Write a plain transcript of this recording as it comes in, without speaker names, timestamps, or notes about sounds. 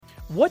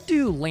What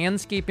do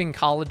landscaping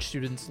college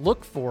students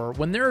look for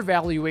when they're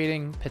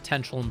evaluating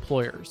potential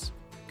employers?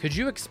 Could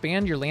you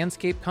expand your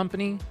landscape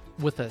company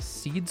with a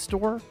seed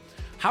store?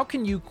 How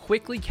can you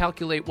quickly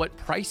calculate what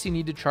price you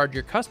need to charge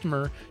your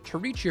customer to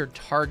reach your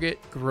target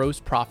gross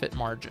profit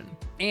margin?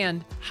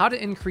 And how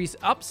to increase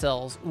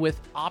upsells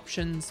with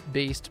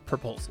options-based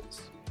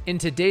proposals. In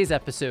today's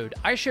episode,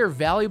 I share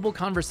valuable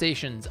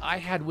conversations I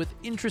had with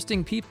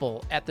interesting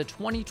people at the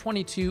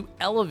 2022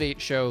 Elevate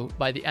show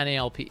by the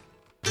NALP.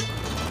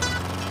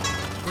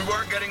 We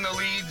weren't getting the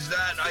leads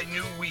that I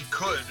knew we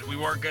could. We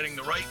weren't getting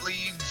the right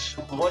leads.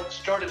 What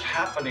started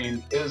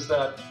happening is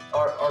that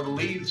our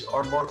leads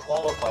are more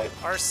qualified.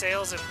 Our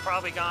sales have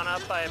probably gone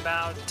up by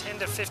about 10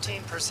 to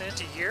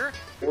 15% a year.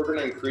 We're going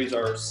to increase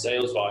our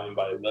sales volume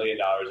by $1 million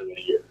in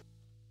a year.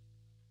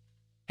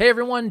 Hey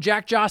everyone,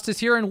 Jack Justice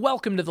here, and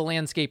welcome to the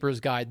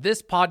Landscaper's Guide.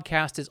 This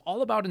podcast is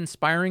all about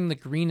inspiring the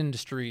green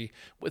industry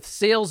with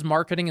sales,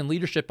 marketing, and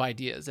leadership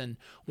ideas. And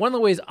one of the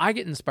ways I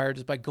get inspired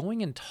is by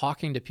going and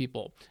talking to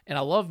people. And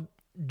I love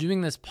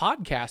doing this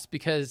podcast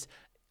because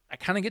I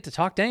kind of get to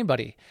talk to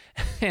anybody.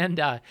 And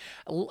a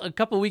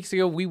couple of weeks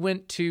ago, we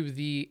went to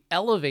the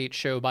Elevate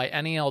show by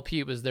NALP.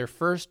 It was their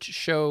first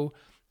show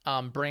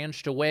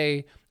branched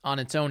away on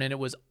its own, and it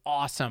was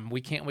awesome. We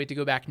can't wait to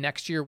go back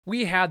next year.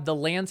 We had the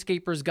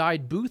Landscaper's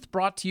Guide booth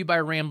brought to you by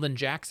Ramblin'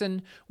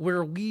 Jackson,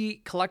 where we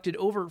collected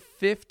over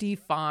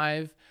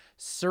 55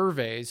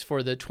 surveys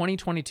for the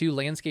 2022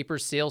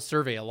 Landscapers Sales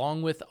Survey,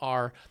 along with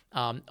our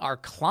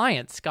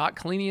client, Scott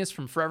Kalenius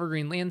from Forever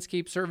Green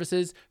Landscape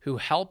Services, who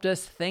helped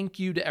us. Thank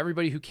you to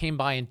everybody who came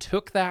by and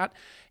took that.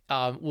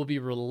 We'll be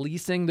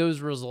releasing those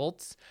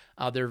results.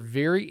 They're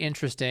very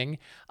interesting.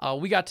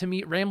 We got to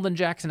meet Ramblin'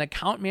 Jackson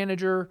account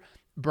manager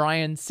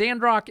Brian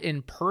Sandrock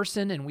in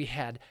person, and we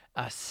had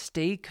a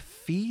steak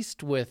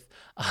feast with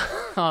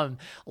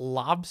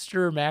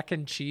lobster mac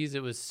and cheese.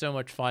 It was so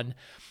much fun.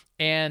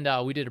 And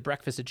we did a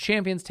breakfast at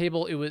Champions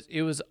Table. It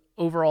was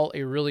overall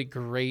a really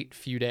great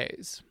few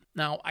days.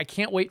 Now, I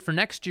can't wait for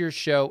next year's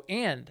show,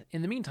 and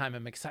in the meantime,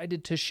 I'm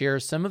excited to share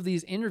some of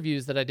these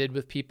interviews that I did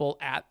with people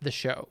at the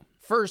show.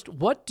 First,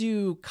 what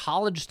do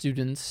college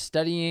students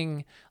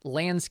studying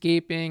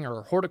landscaping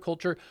or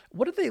horticulture,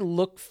 what do they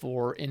look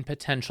for in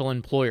potential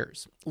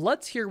employers?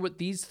 Let's hear what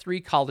these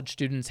three college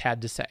students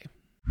had to say.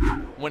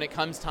 When it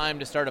comes time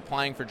to start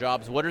applying for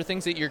jobs, what are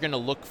things that you're going to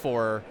look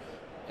for,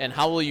 and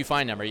how will you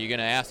find them? Are you going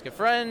to ask a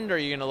friend? Are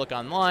you going to look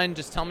online?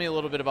 Just tell me a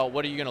little bit about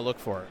what are you going to look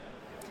for?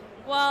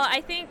 Well,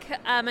 I think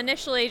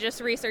initially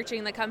just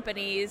researching the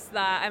companies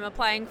that I'm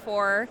applying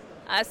for,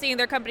 seeing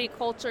their company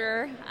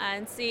culture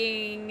and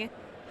seeing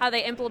how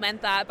they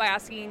implement that by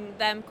asking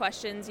them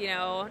questions,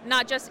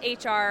 not just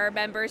HR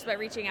members, but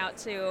reaching out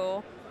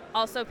to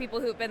also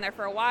people who've been there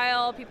for a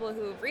while, people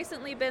who've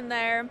recently been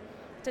there,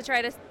 to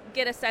try to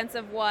get a sense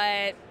of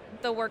what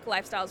the work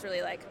lifestyle is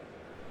really like.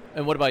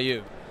 And what about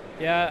you?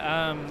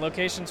 Yeah,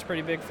 location's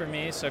pretty big for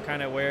me, so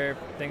kind of where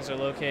things are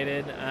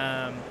located,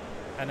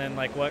 and then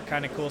like what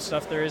kind of cool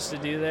stuff there is to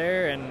do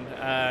there, and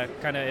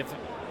kind of if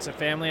it's a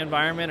family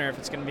environment or if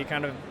it's going to be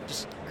kind of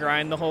just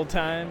grind the whole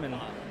time, and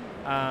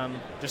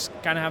just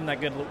kind of having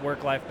that good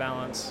work-life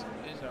balance.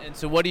 And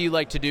so what do you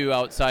like to do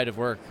outside of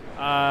work?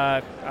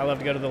 I love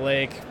to go to the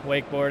lake,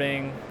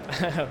 wakeboarding,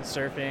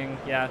 surfing,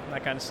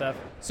 that kind of stuff.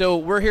 So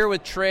we're here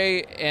with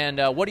Trey, and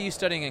what are you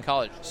studying in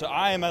college? So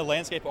I am a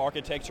landscape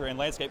architecture and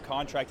landscape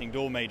contracting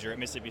dual major at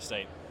Mississippi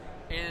State.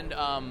 And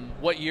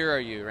what year are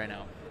you right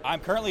now? I'm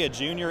currently a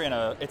junior in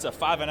it's a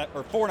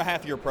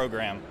 4.5 year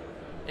program.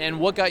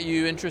 And what got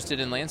you interested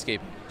in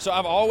landscaping? So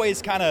I've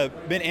always kind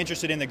of been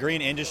interested in the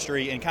green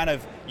industry and kind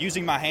of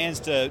using my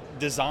hands to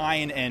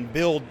design and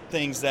build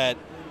things that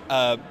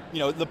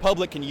the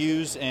public can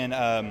use and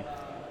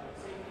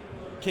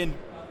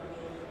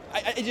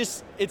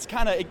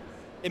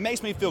it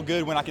makes me feel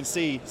good when I can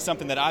see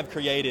something that I've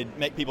created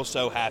make people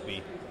so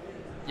happy.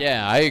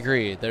 Yeah, I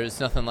agree. There's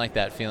nothing like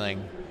that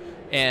feeling.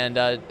 And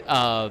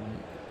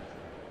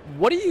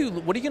what are you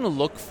going to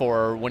look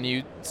for when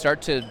you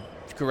start to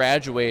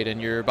graduate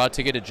and you're about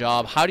to get a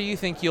job? How do you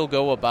think you'll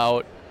go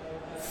about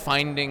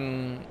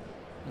finding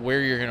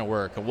where you're going to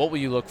work, and what will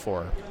you look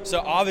for?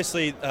 So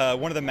obviously,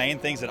 one of the main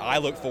things that I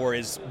look for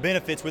is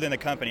benefits within the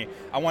company.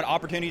 I want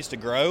opportunities to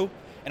grow,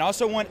 and I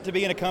also want to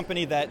be in a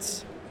company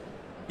that's,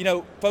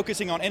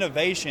 focusing on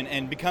innovation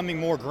and becoming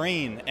more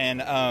green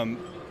and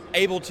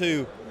able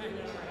to,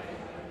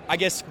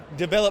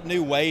 develop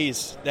new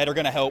ways that are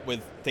going to help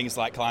with things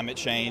like climate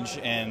change.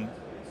 And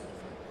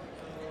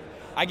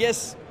I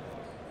guess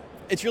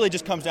it really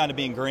just comes down to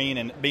being green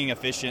and being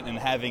efficient and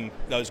having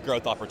those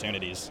growth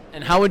opportunities.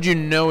 And how would you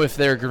know if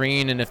they're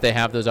green and if they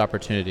have those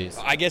opportunities?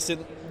 I guess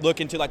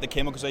look into like the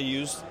chemicals they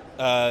use.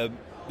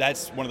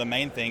 That's one of the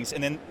main things.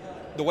 And then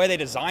the way they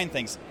design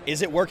things.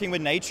 Is it working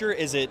with nature?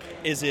 Is it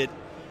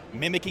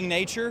mimicking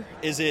nature?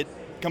 Is it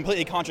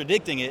completely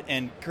contradicting it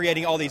and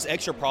creating all these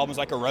extra problems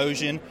like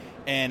erosion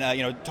and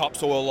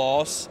topsoil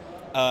loss?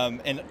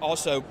 And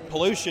also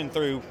pollution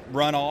through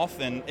runoff.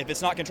 And if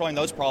it's not controlling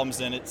those problems,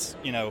 then it's,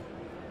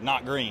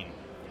 not green.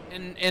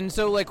 And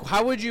so, like,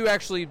 how would you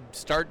actually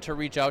start to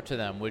reach out to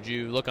them? Would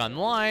you look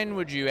online?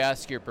 Would you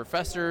ask your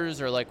professors?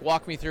 Or, like,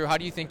 walk me through, how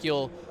do you think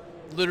you'll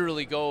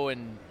literally go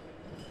and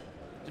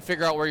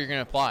figure out where you're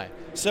going to apply?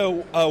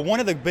 So one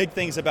of the big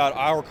things about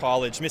our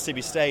college,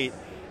 Mississippi State,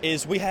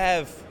 is we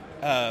have,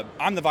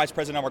 I'm the vice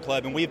president of our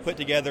club, and we've put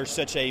together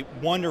such a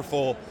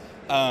wonderful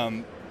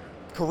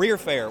career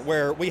fair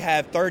where we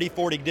have 30,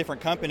 40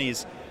 different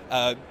companies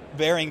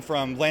varying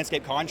from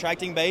landscape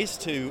contracting base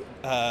to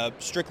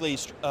strictly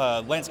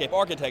landscape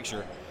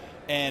architecture,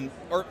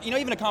 or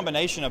even a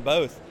combination of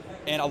both.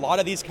 And a lot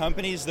of these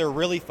companies, they're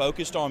really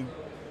focused on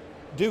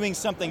doing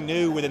something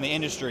new within the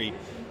industry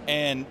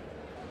and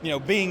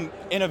being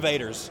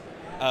innovators.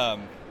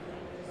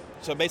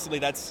 So basically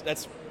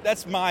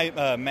that's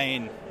my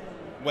main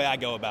way I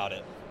go about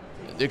it.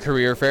 The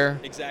career fair?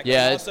 Exactly.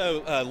 Yeah. And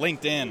also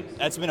LinkedIn.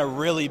 That's been a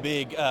really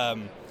big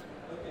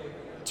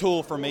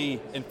tool for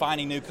me in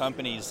finding new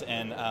companies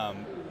and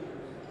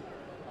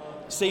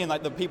seeing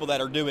like the people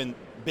that are doing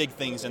big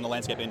things in the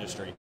landscape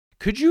industry.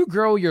 Could you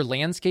grow your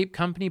landscape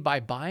company by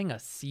buying a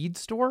seed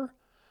store?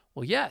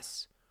 Well,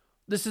 yes.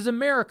 This is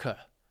America.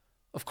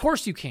 Of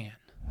course you can.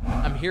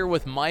 I'm here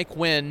with Mike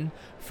Wynn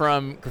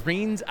from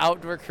Greens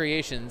Outdoor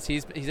Creations.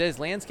 He's had his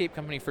landscape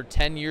company for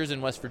 10 years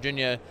in West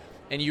Virginia,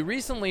 and you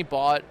recently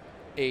bought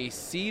a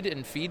seed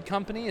and feed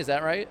company, is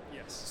that right?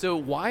 Yes. So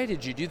why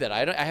did you do that?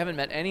 I haven't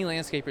met any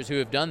landscapers who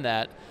have done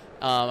that.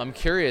 I'm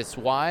curious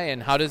why,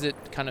 and how does it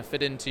kind of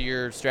fit into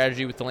your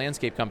strategy with the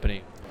landscape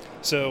company?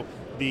 So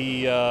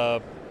the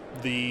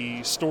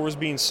store is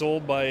being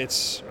sold by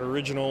its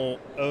original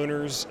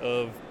owners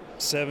of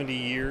 70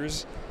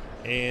 years,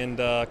 and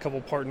a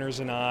couple partners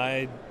and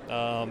I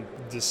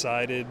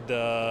decided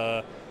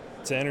to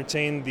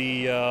entertain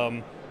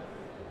the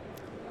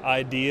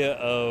idea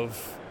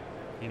of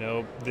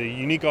the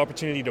unique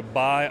opportunity to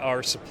buy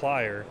our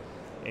supplier,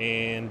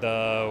 and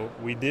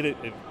we did it.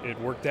 It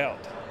worked out.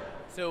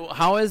 So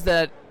how does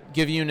that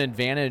give you an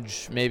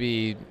advantage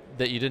maybe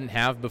that you didn't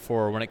have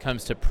before when it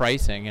comes to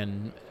pricing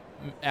and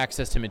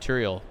access to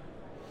material?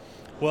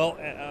 Well,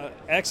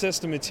 access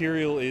to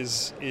material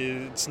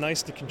it's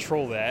nice to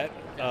control that,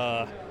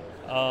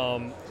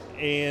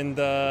 and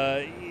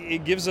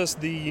it gives us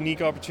the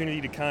unique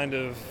opportunity to kind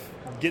of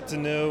get to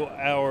know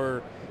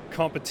our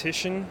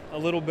competition a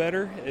little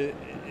better,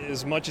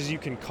 as much as you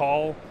can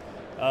call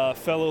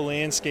fellow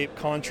landscape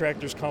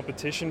contractors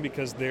competition,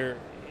 because there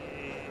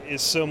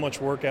is so much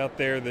work out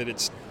there that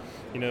it's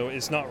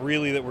not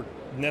really that we're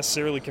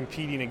necessarily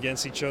competing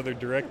against each other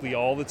directly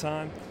all the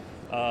time.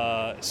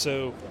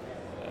 So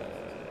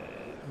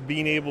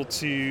being able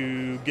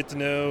to get to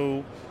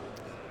know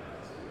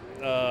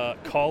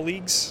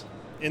colleagues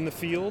in the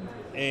field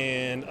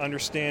and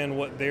understand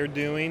what they're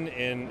doing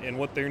and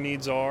what their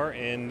needs are,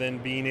 and then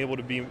being able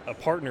to be a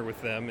partner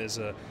with them is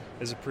a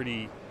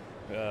pretty,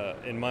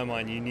 in my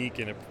mind, unique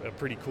and a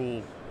pretty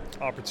cool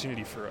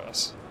opportunity for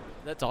us.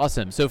 That's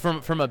awesome. So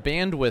from a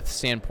bandwidth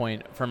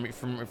standpoint,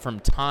 from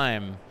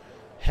time,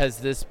 has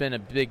this been a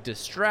big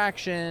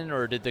distraction,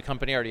 or did the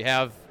company already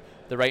have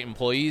the right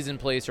employees in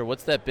place, or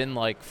what's that been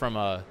like from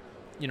a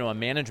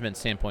management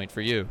standpoint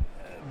for you?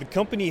 The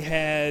company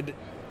had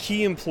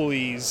key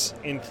employees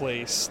in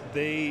place.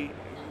 They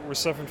were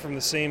suffering from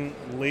the same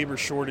labor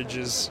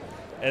shortages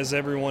as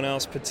everyone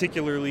else,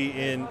 particularly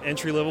in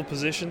entry-level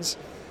positions.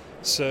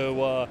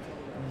 So,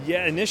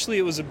 initially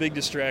it was a big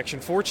distraction.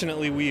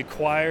 Fortunately, we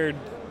acquired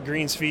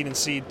Greens Feed and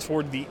Seed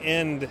toward the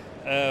end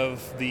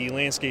of the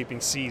landscaping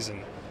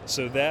season.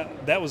 So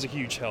that was a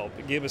huge help.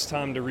 It gave us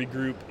time to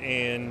regroup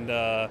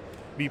and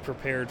be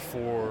prepared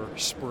for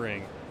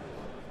spring.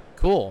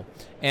 Cool.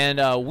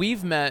 And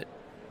we've met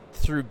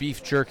through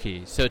beef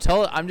jerky. So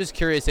I'm just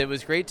curious, it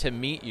was great to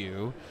meet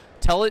you.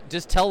 Tell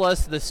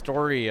us the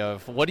story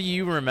of what do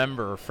you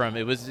remember from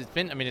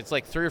it's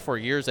like 3 or 4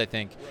 years, I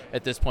think,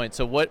 at this point.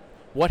 So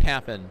what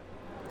happened?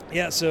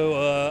 Yeah, so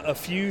a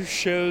few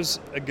shows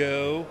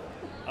ago,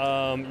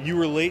 you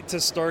were late to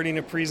starting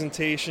a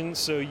presentation,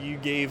 so you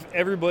gave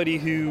everybody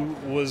who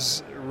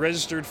was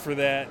registered for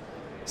that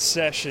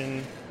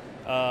session,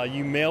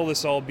 you mailed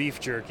us all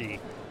beef jerky,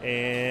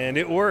 and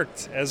it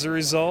worked. As a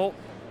result,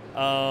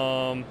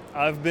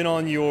 I've been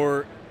on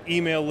your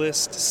email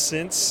list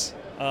since.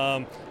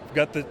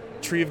 Got the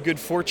Tree of Good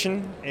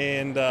Fortune,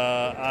 and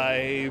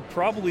I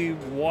probably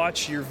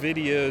watch your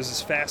videos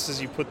as fast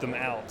as you put them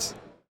out.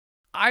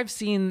 I've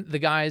seen the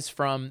guys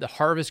from the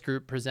Harvest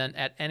Group present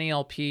at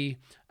NALP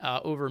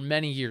over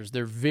many years.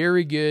 They're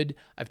very good.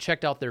 I've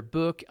checked out their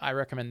book. I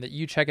recommend that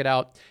you check it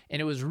out.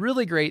 And it was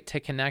really great to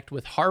connect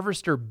with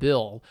Harvester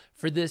Bill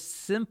for this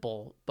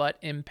simple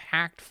but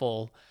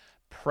impactful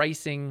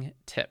pricing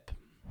tip.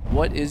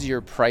 What is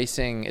your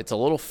pricing? It's a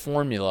little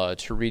formula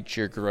to reach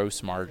your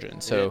gross margin.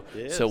 So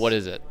what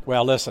is it?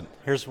 Well, listen,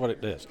 here's what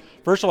it is.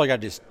 First of all, you got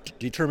to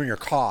determine your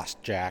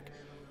cost, Jack.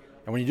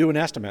 And when you do an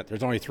estimate,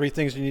 there's only 3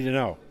 things you need to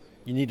know.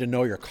 You need to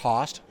know your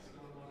cost.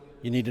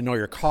 You need to know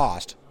your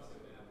cost.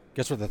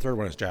 Guess what the third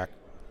one is, Jack?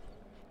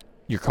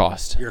 Your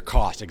cost. Your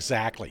cost,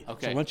 exactly.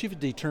 Okay. So once you've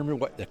determined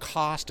what the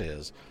cost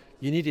is,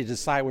 you need to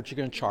decide what you're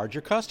going to charge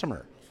your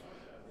customer.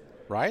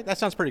 right? That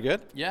sounds pretty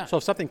good. Yeah. So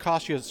if something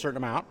costs you a certain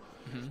amount,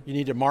 you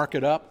need to mark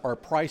it up or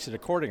price it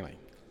accordingly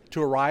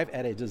to arrive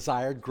at a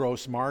desired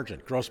gross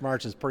margin. Gross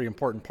margin is a pretty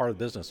important part of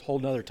the business, whole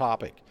nother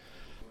topic.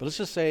 But let's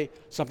just say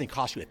something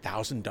costs you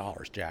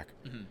 $1,000, Jack,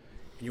 and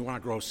you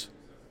want to gross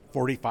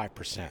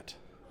 45%.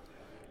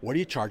 What do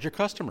you charge your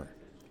customer?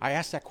 I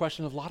ask that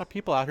question of a lot of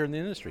people out here in the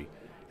industry.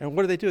 And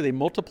what do? They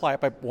multiply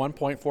it by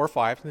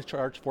 1.45 and they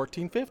charge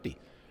 $14.50.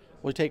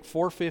 Well, you take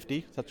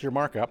 $4.50, that's your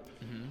markup,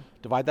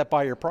 divide that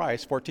by your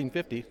price,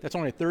 $14.50, that's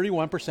only a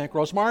 31%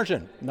 gross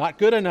margin. Not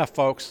good enough,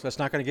 folks. That's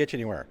not going to get you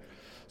anywhere.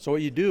 So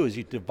what you do is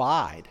you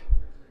divide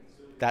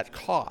that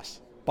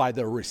cost by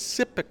the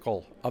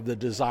reciprocal of the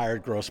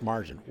desired gross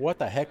margin. What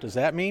the heck does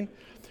that mean?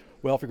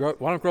 Well, if you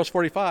want to gross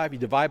 45, you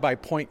divide by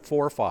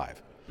 0.45.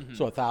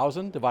 So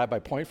 1,000 divided by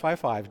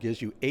 0.55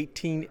 gives you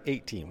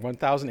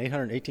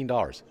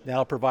 $1,818.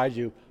 That'll provide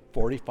you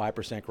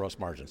 45% gross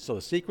margin. So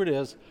the secret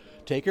is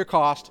take your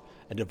cost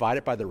and divide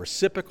it by the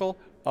reciprocal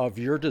of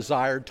your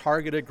desired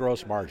targeted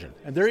gross margin.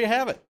 And there you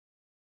have it.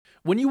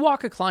 When you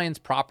walk a client's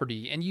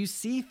property and you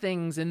see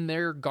things in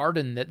their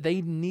garden that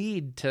they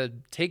need to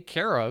take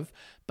care of,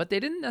 but they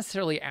didn't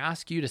necessarily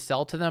ask you to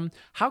sell to them,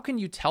 how can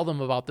you tell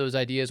them about those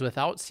ideas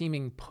without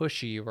seeming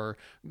pushy or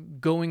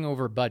going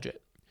over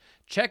budget?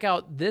 Check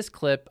out this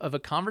clip of a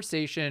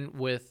conversation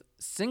with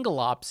Single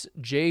Ops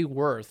Jay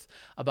Worth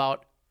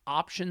about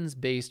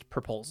options-based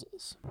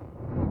proposals.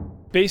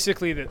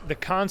 Basically, the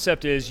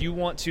concept is you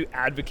want to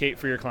advocate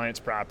for your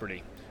client's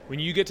property. When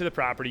you get to the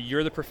property,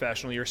 you're the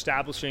professional. You're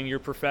establishing your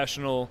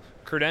professional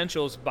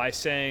credentials by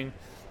saying,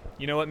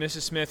 you know what,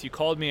 Mrs. Smith, you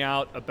called me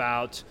out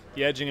about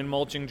the edging and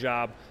mulching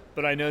job,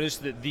 but I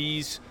noticed that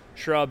these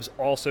shrubs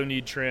also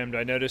need trimmed.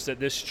 I noticed that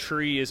this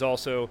tree is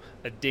also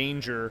a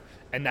danger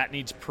and that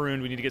needs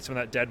pruned. We need to get some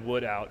of that dead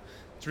wood out.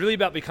 It's really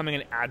about becoming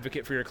an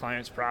advocate for your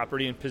client's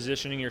property and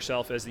positioning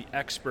yourself as the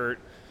expert,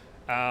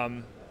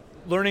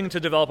 learning to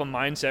develop a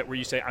mindset where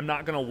you say, I'm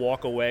not going to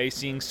walk away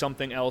seeing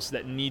something else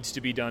that needs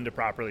to be done to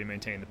properly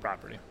maintain the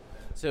property.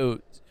 So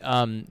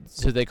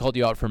they called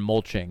you out for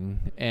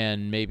mulching,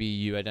 and maybe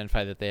you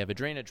identify that they have a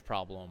drainage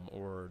problem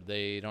or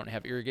they don't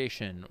have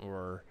irrigation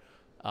or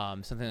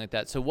something like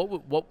that. So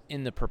what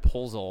in the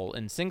proposal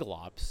in Single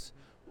Ops,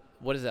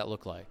 what does that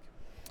look like?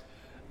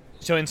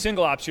 So in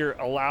Single Ops,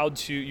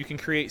 you can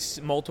create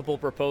multiple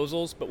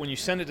proposals, but when you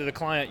send it to the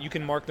client, you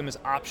can mark them as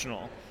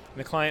optional. And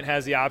the client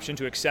has the option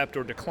to accept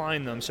or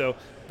decline them. So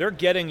they're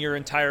getting your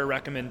entire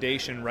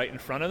recommendation right in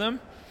front of them.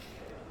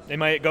 They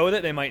might go with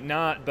it, they might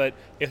not, but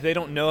if they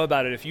don't know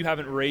about it, if you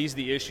haven't raised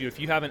the issue, if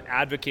you haven't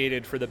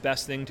advocated for the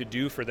best thing to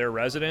do for their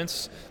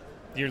residents,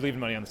 you're leaving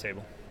money on the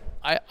table.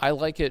 I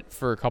like it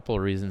for a couple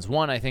of reasons.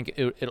 One, I think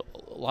a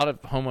lot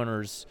of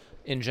homeowners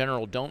in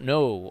general don't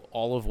know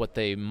all of what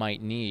they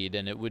might need,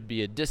 and it would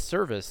be a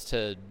disservice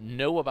to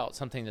know about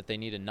something that they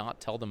need and not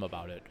tell them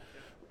about it.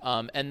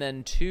 And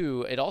then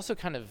two, it also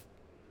kind of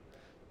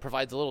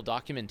provides a little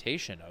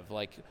documentation of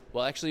like,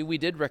 well, actually, we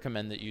did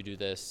recommend that you do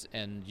this,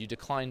 and you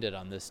declined it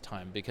on this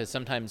time, because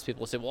sometimes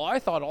people say, well, I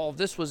thought all of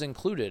this was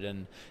included,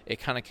 and it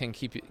kind of can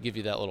give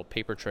you that little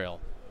paper trail.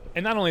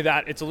 And not only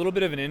that, it's a little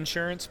bit of an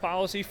insurance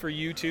policy for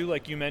you too.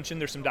 Like you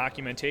mentioned, there's some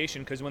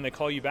documentation, because when they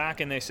call you back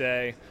and they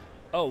say,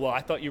 oh, well,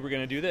 I thought you were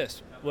going to do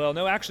this. Well,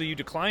 no, actually, you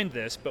declined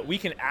this, but we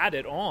can add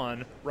it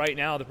on right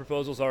now. The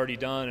proposal's already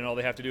done, and all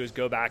they have to do is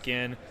go back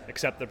in,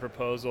 accept the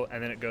proposal,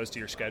 and then it goes to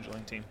your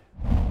scheduling team.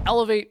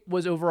 Elevate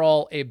was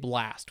overall a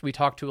blast. We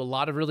talked to a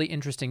lot of really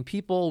interesting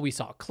people. We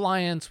saw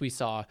clients, we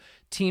saw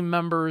team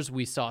members,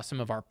 we saw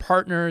some of our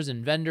partners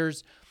and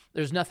vendors.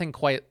 There's nothing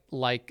quite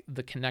like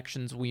the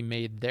connections we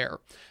made there.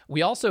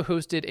 We also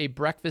hosted a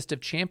Breakfast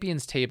of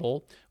Champions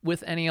table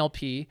with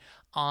NALP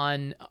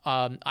on,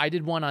 I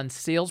did one on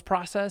sales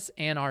process,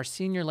 and our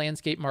senior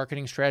landscape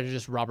marketing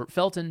strategist, Robert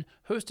Felton,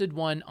 hosted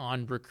one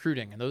on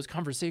recruiting. And those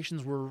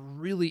conversations were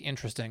really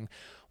interesting.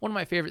 One of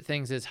my favorite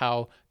things is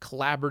how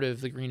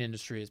collaborative the green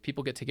industry is.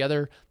 People get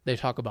together, they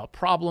talk about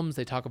problems,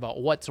 they talk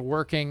about what's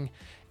working,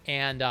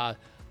 and I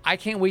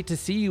can't wait to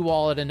see you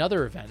all at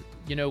another event.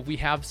 You know, we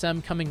have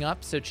some coming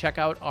up, so check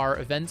out our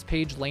events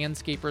page,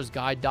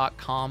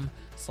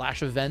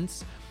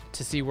 landscapersguide.com/events,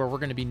 to see where we're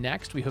going to be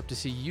next. We hope to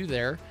see you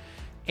there.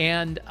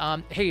 And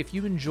hey, if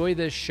you enjoy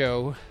this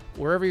show,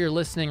 wherever you're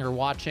listening or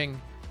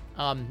watching,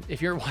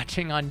 if you're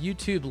watching on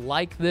YouTube,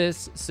 like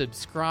this,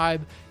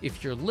 subscribe.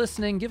 If you're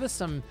listening, give us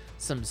some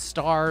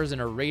stars and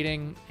a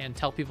rating, and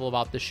tell people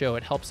about the show.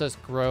 It helps us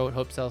grow. It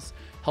helps us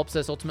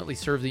ultimately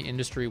serve the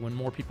industry when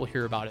more people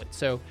hear about it.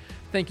 So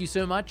thank you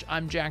so much.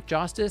 I'm Jack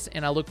Justice,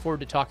 and I look forward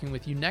to talking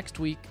with you next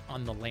week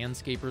on The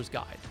Landscaper's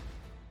Guide.